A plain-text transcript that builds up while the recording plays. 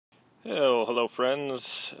Hello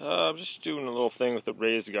friends. I'm just doing a little thing with the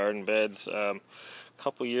raised garden beds. A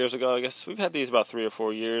couple years ago, I guess we've had these about 3 or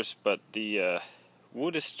 4 years, but the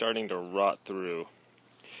wood is starting to rot through,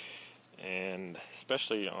 and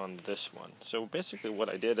especially on this one. So basically what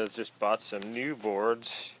I did is just bought some new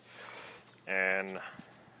boards and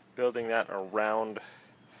building that around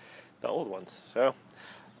the old ones. So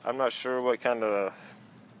I'm not sure what kind of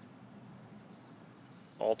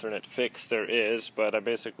alternate fix there is, but I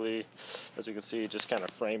basically, as you can see, just kind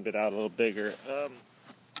of framed it out a little bigger.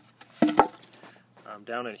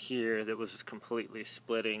 Down in here, that was just completely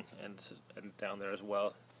splitting, and down there as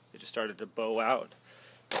well, it just started to bow out.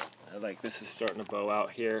 Like this is starting to bow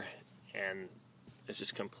out here, and it's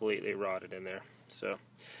just completely rotted in there. So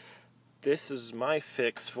this is my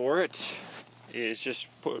fix for it, is just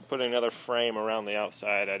putting another frame around the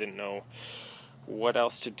outside. I didn't know what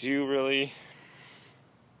else to do really.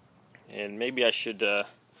 And maybe I should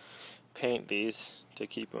paint these to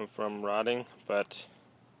keep them from rotting, but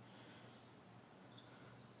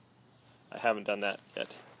I haven't done that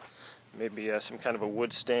yet. Maybe some kind of a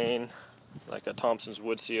wood stain, like a Thompson's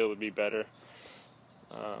wood seal would be better.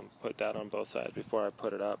 Put that on both sides before I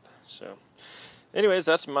put it up. So anyways,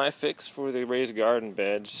 that's my fix for the raised garden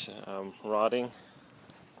beds rotting.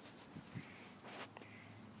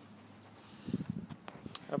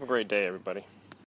 Have a great day, everybody.